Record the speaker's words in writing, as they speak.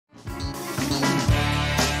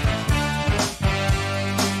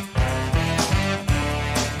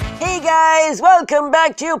guys, welcome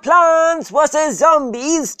back to Plants vs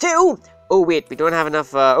Zombies 2. Oh wait, we don't have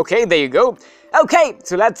enough, okay, there you go. Okay,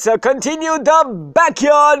 so let's continue the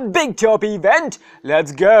Backyard Big Chop event.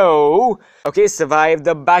 Let's go. Okay, survive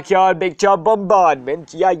the Backyard Big Chop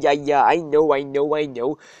bombardment. Yeah, I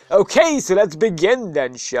know. Okay, so let's begin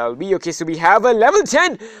then, shall we? Okay, so we have a level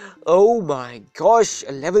 10. Oh my gosh,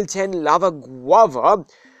 a level 10 lava guava.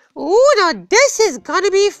 Ooh, now this is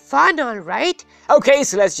gonna be fun, alright? Okay,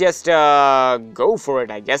 so let's just go for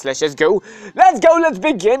it, I guess. Let's just go. Let's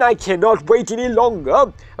begin. I cannot wait any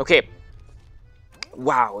longer. Okay.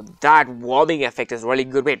 Wow, that warming effect is really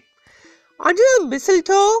good. Wait. Under the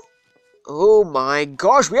mistletoe? Oh my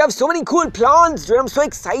gosh, we have so many cool plants, dude. I'm so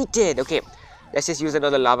excited. Okay, let's just use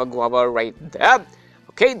another lava guava right there.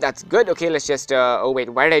 Okay, that's good. Okay, let's just, oh wait,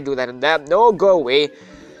 why did I do that in there? No, go away.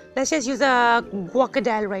 Let's just use a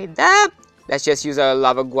guacadile right there. Let's just use a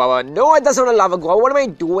lava guava. No, that's not a lava guava. What am I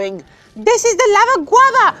doing? This is the lava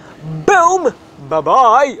guava. Boom.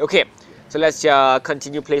 Bye-bye. Okay, so let's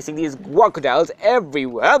continue placing these guacadiles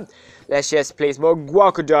everywhere. Let's just place more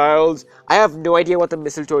guacadiles. I have no idea what the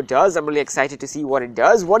mistletoe does. I'm really excited to see what it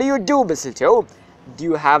does. What do you do, mistletoe? Do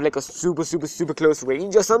you have like a super close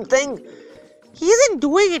range or something? He isn't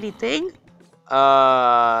doing anything.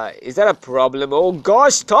 Is that a problem? Oh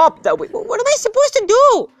gosh, stop that. Wait, what am I supposed to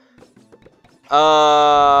do?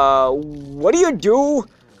 What do you do?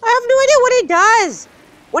 I have no idea what it does.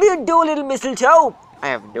 What do you do, little mistletoe? I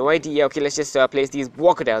have no idea. Okay, let's just place these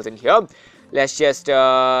guacadiles in here. Let's just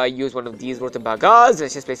use one of these rutabagas.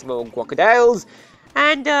 Let's just place more guacadiles.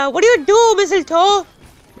 And what do you do, mistletoe?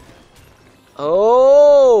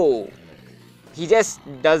 Oh, he just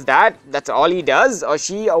does that. That's all he does, or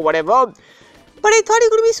she, or whatever. But I thought he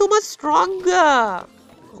could be so much stronger.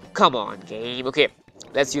 Oh, come on, game. Okay,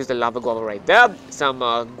 let's use the lava guava right there. Some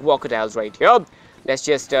guacadiles right here. Let's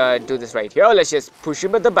just do this right here. Let's just push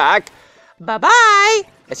him at the back. Bye-bye.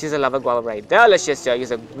 Let's use a lava guava right there. Let's just use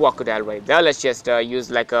a guacadile right there. Let's just use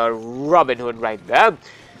like a Robin Hood right there.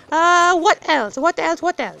 What else?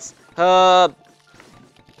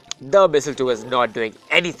 The mistletoe is not doing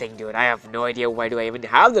anything, dude. I have no idea why do I even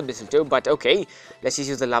have the mistletoe, but okay. Let's just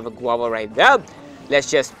use the lava guava right there.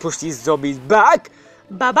 Let's just push these zombies back.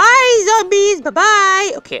 Bye-bye, zombies.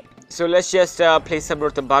 Bye-bye. Okay, so let's just place some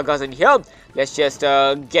rutabagas in here. Let's just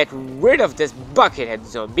get rid of this buckethead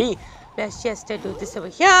zombie. Let's just do this over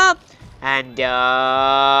here. And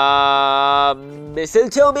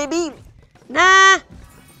mistletoe maybe? Nah.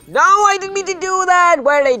 No, I didn't mean to do that.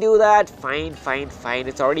 Why did I do that? Fine.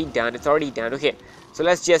 It's already done. Okay, so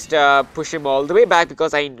let's just push him all the way back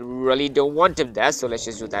because I really don't want him there. So let's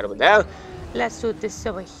just do that over there. Let's do this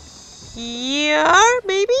over here,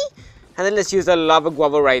 maybe? And then let's use a lava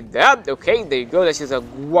guava right there. Okay, there you go. Let's use a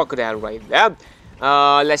guacadile right there.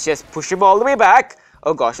 Let's just push him all the way back.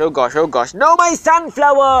 Oh gosh. No, my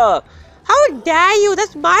sunflower! How dare you?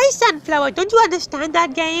 That's my sunflower. Don't you understand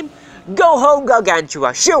that game? Go home,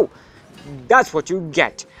 Gargantuar. Shoo! That's what you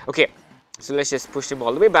get. Okay, so let's just push him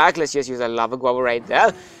all the way back. Let's just use a lava guava right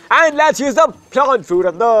there. And let's use the plant food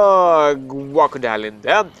and the guacadile in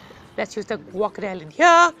there. Let's use the guacadile in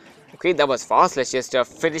here. Okay, that was fast. Let's just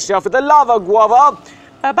finish off with the lava guava.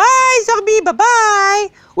 Bye-bye, zombie. Bye-bye.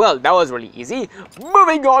 Well, that was really easy.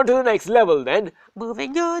 Moving on to the next level then.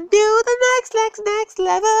 Moving on to the next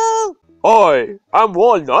level. Hi, I'm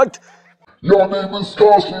Walnut. Your name is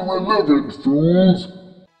scarcely relevant, fools.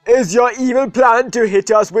 Is your evil plan to hit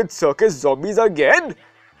us with circus zombies again?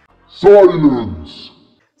 Silence!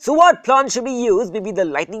 So what plant should we use? Maybe the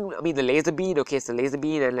the laser beam. Okay, so laser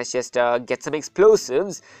beam, and let's just get some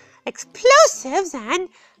explosives. Explosives, and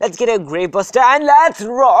let's get a grave buster and let's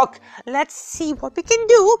rock. Let's see what we can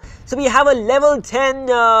do. So we have a level 10,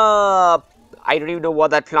 I don't even know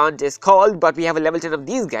what that plant is called, but we have a level 10 of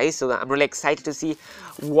these guys, so I'm really excited to see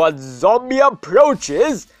what zombie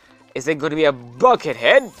approaches. Is it going to be a bucket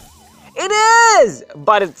head? It is!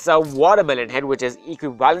 But it's a watermelon head, which is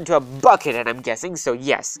equivalent to a bucket head, I'm guessing, so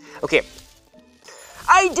yes. Okay.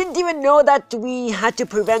 I didn't even know that we had to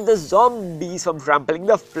prevent the zombies from trampling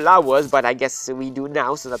the flowers, but I guess we do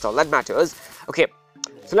now, so that's all that matters. Okay,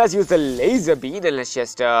 so let's use the laser beam and let's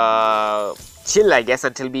just chill, I guess,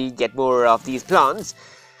 until we get more of these plants.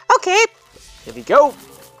 Okay, here we go.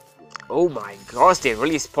 Oh my gosh, they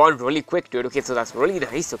really spawned really quick, dude. Okay, so that's really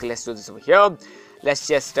nice. Okay, let's do this over here. Let's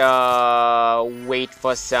just wait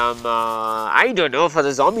for some, I don't know, for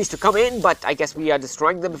the zombies to come in, but I guess we are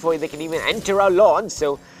destroying them before they can even enter our lawn,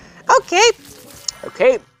 so...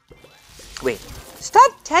 Okay. Wait.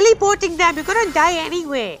 Stop teleporting them, you're gonna die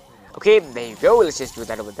anyway. Okay, there you go. Let's just do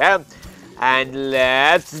that over there. And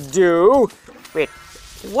let's do... Wait,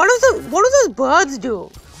 What do those birds do?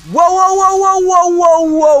 Whoa, whoa, whoa, whoa, whoa, whoa,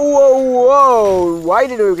 whoa, whoa, whoa! Why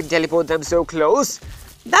didn't we can teleport them so close?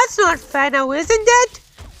 That's not fair now, isn't it?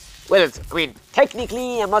 Well, I mean,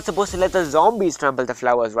 technically, I'm not supposed to let the zombies trample the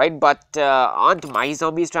flowers, right? But aren't my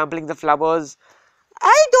zombies trampling the flowers?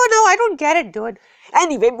 I don't know. I don't get it, dude.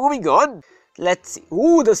 Anyway, moving on. Let's see.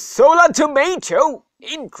 Ooh, the solar tomato.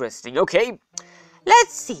 Interesting. Okay.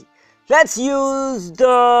 Let's see. Let's use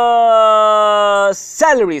the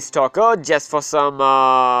celery stalker just for some,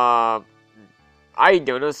 I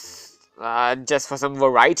don't know, just for some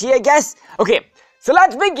variety, I guess. Okay, so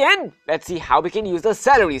let's begin. Let's see how we can use the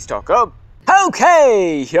celery stalker.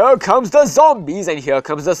 Okay, here comes the zombies and here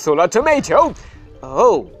comes the solar tomato.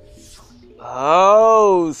 Oh,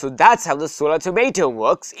 so that's how the solar tomato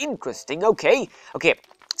works. Interesting. Okay,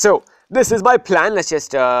 so this is my plan. Let's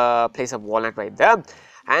just place a walnut right there.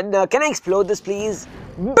 And can I explode this, please?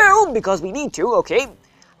 Boom! Because we need to, okay?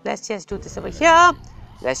 Let's just do this over here.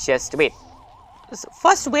 Let's just, wait.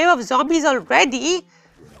 First wave of zombies already.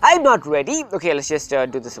 I'm not ready. Okay, let's just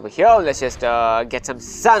do this over here. Let's just get some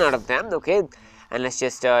sun out of them, okay? And let's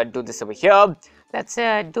just do this over here. Let's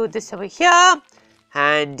do this over here.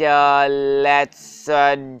 And let's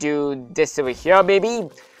do this over here, maybe.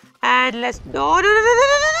 And let's... No!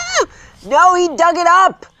 No, he dug it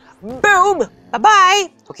up! Boom!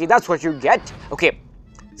 Bye-bye! Okay, that's what you get. Okay,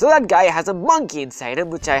 so that guy has a monkey inside him,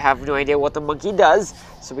 which I have no idea what the monkey does.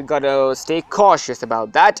 So we gotta stay cautious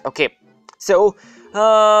about that. Okay, so, can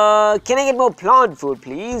I get more plant food,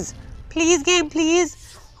 please? Please, game, please.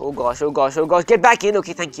 Oh gosh, oh gosh, oh gosh. Get back in.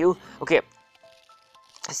 Okay, thank you. Okay.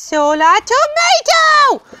 Solar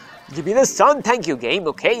tomato! Give me the sun. Thank you, game.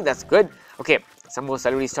 Okay, that's good. Okay, some more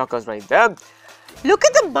celery stalkers right there. Look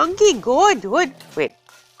at the monkey go, dude. Wait.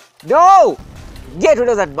 No! Get rid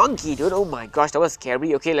of that monkey, dude. Oh my gosh, that was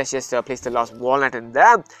scary. Okay, let's just place the last walnut in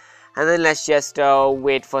there. And then let's just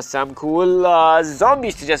wait for some cool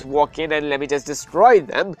zombies to just walk in and let me just destroy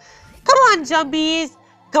them. Come on, zombies.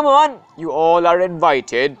 Come on, you all are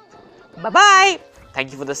invited. Bye-bye.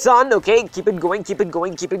 Thank you for the sun. Okay, keep it going, keep it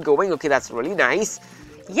going, keep it going. Okay, that's really nice.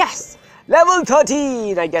 Yes, level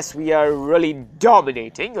 13. I guess we are really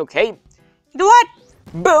dominating, okay? You know what?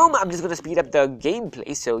 Boom, I'm just going to speed up the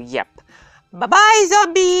gameplay, so yep. Bye-bye,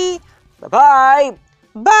 zombie. Bye-bye.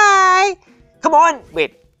 Bye. Come on.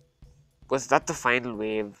 Wait, was that the final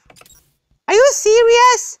wave? Are you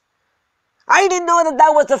serious? I didn't know that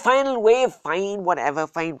was the final wave. Fine, whatever,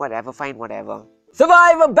 fine, whatever, fine, whatever.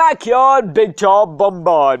 Survive a backyard big top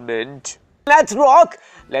bombardment. Let's rock.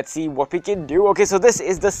 Let's see what we can do. Okay, so this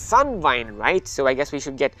is the sun vine, right? So I guess we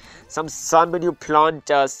should get some sun when you plant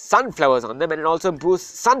sunflowers on them, and it also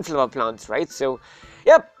boosts sunflower plants, right? So,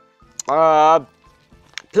 yep.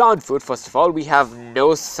 Plant food, first of all. We have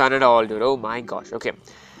no sun at all, dude. Oh my gosh. Okay.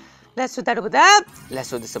 Let's do that over there. Let's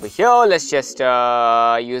do this over here. Let's just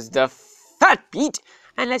use the fat beet.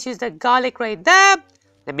 And let's use the garlic right there.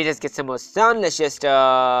 Let me just get some more sun. Let's just,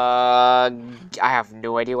 I have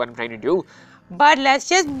no idea what I'm trying to do. But let's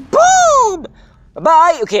just boom!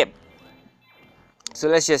 Bye-bye. Okay. So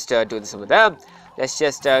let's just do this over there. Let's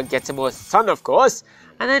just get some more sun, of course.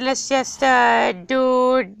 And then let's just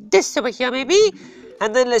do this over here, maybe.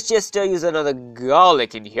 And then let's just use another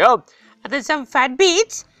garlic in here. And then some fat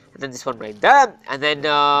beets. And then this one right there. And then,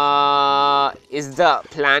 is the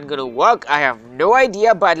plan gonna work? I have no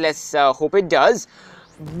idea, but let's hope it does.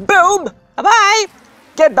 Boom! Bye-bye!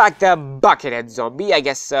 Get back the buckethead zombie. I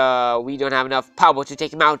guess we don't have enough power to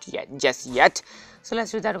take him out just yet. So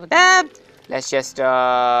let's do that over there. Let's just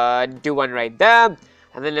do one right there.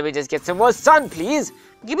 And then let me just get some more sun, please.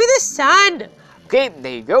 Give me the sun. Okay,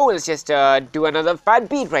 there you go. Let's just do another fat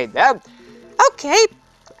beet right there. Okay.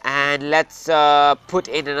 And let's put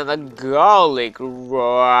in another garlic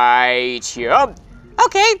right here.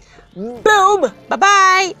 Okay. Boom!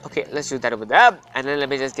 Bye-bye. Okay, let's do that over there. And then let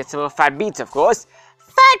me just get some more fat beets, of course.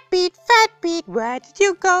 Fat beet, where did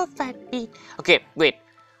you go, fat beet? Okay, wait.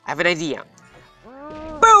 I have an idea.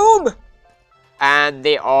 Boom! And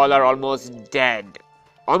they all are almost dead.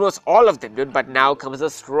 Almost all of them, dude. But now comes the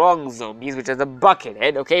strong zombies, which are the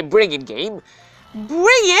buckethead. Okay, bring it, game.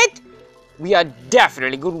 Bring it! We are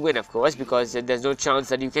definitely going to win, of course, because there's no chance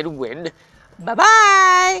that you can win.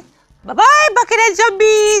 Bye-bye. Bye-bye, buckethead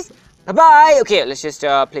zombies. Bye-bye. Okay, let's just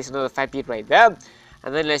place another fat beet right there.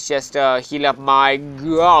 And then let's just heal up my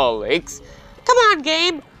garlics. Come on,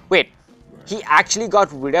 game. Wait, he actually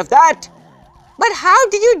got rid of that? But how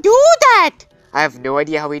did you do that? I have no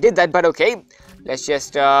idea how he did that, but okay. Let's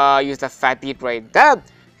just use the fat beet right there.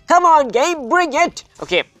 Come on, game, bring it.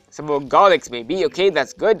 Okay, some more garlics maybe. Okay,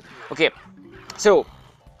 that's good. Okay, so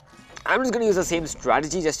I'm just going to use the same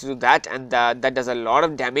strategy just to do that, and that does a lot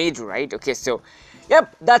of damage, right? Okay, so,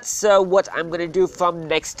 yep, that's what I'm going to do from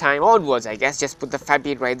next time onwards, I guess. Just put the fat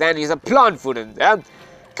beat right there and use a plant food in there.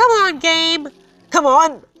 Come on, game. Come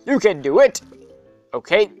on, you can do it.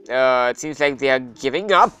 Okay, it seems like they are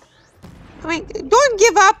giving up. I mean, don't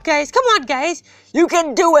give up, guys. Come on, guys. You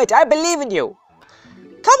can do it, I believe in you.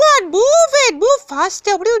 Come on, move it. Move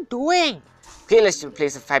faster. What are you doing? Okay, let's just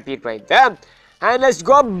place a fat beat right there. And let's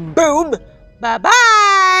go boom.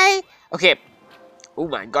 Bye-bye. Okay. Oh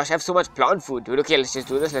my gosh, I have so much plant food, dude. Okay, let's just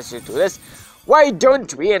do this. Why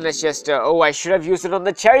don't we? And let's just, oh, I should have used it on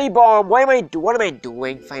the cherry bomb. What am I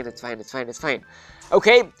doing? Fine, it's fine.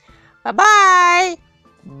 Okay. Bye-bye.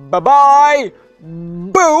 Bye-bye.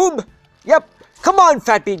 Boom. Yep. Come on,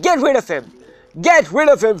 Fat Beat. Get rid of him. Get rid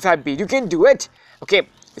of him, Fat Beat. You can do it. Okay,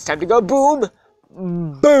 it's time to go boom.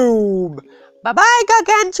 Boom. Bye-bye,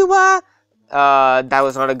 Gargantuar. That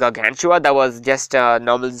was not a Gargantua. That was just a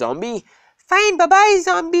normal zombie. Fine, bye-bye,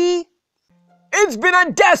 zombie. It's been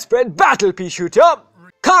a desperate battle, pea shooter.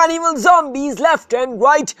 Carnival zombies left and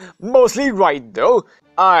right. Mostly right, though.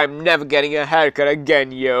 I'm never getting a haircut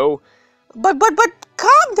again, yo. But,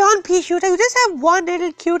 calm down, pea shooter. You just have one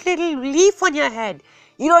little cute little leaf on your head.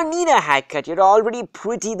 You don't need a haircut. You're already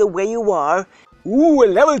pretty the way you are. Ooh, a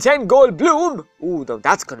level 10 gold bloom. Ooh,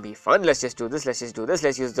 that's gonna be fun. Let's just do this. Let's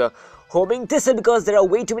use the homing thistle because there are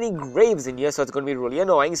way too many graves in here, so it's gonna be really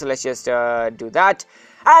annoying. So let's just do that.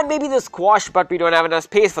 And maybe the squash, but we don't have enough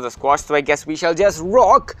space for the squash, so I guess we shall just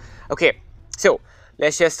rock. Okay, so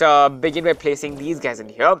let's just begin by placing these guys in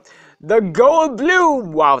here. The gold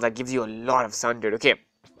bloom. Wow, that gives you a lot of sun, dude. Okay.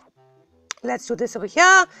 Let's do this over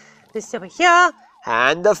here. This over here.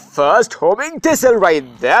 And the first homing thistle right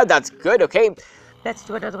there. That's good, okay. Let's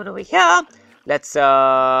do another one over here. Let's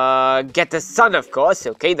get the sun, of course.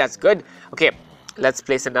 Okay, that's good. Okay, let's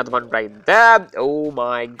place another one right there. Oh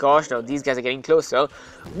my gosh, now these guys are getting closer.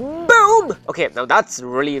 Boom! Okay, now that's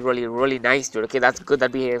really nice, dude. Okay, that's good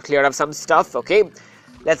that we have cleared up some stuff. Okay,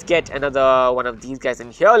 let's get another one of these guys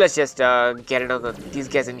in here. Let's just get another of these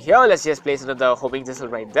guys in here. Let's just place another homing thistle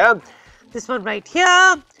right there. This one right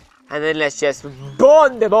here. And then let's just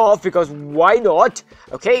burn them off because why not?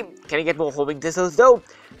 Okay, can I get more homing thistles though?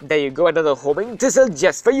 There you go, another homing thistle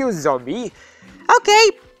just for you, zombie.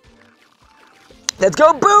 Okay. Let's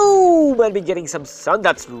go, boom! And we're getting some sun.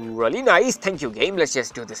 That's really nice. Thank you, game. Let's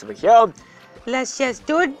just do this over here. Let's just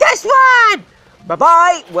do this one.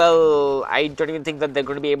 Bye-bye. Well, I don't even think that they're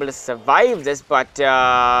going to be able to survive this, but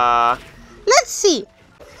let's see.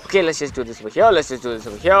 Okay, let's just do this over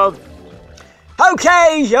here.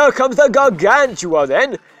 Okay, here comes the Gargantua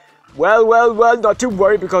then. Well, not to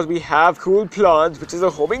worry because we have cool plants, which is a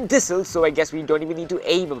homing thistle, so I guess we don't even need to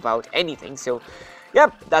aim about anything. So,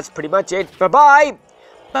 yep, that's pretty much it. Bye-bye.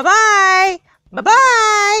 Bye-bye.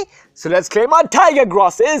 Bye-bye. So let's claim our tiger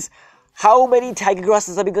grasses. How many tiger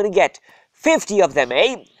grasses are we going to get? 50 of them,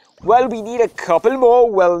 eh? Well, we need a couple more.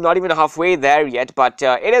 Well, not even halfway there yet, but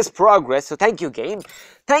it is progress. So thank you, game.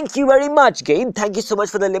 Thank you very much, game. Thank you so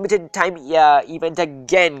much for the limited time event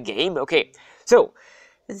again, game. Okay, so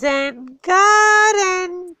Zen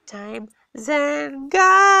garden time. Zen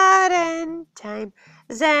garden time.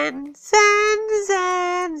 Zen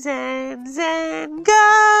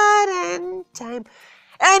garden time.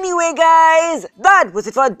 Anyway, guys, that was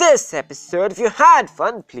it for this episode. If you had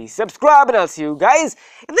fun, please subscribe and I'll see you guys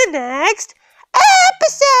in the next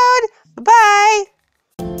episode. Bye-bye.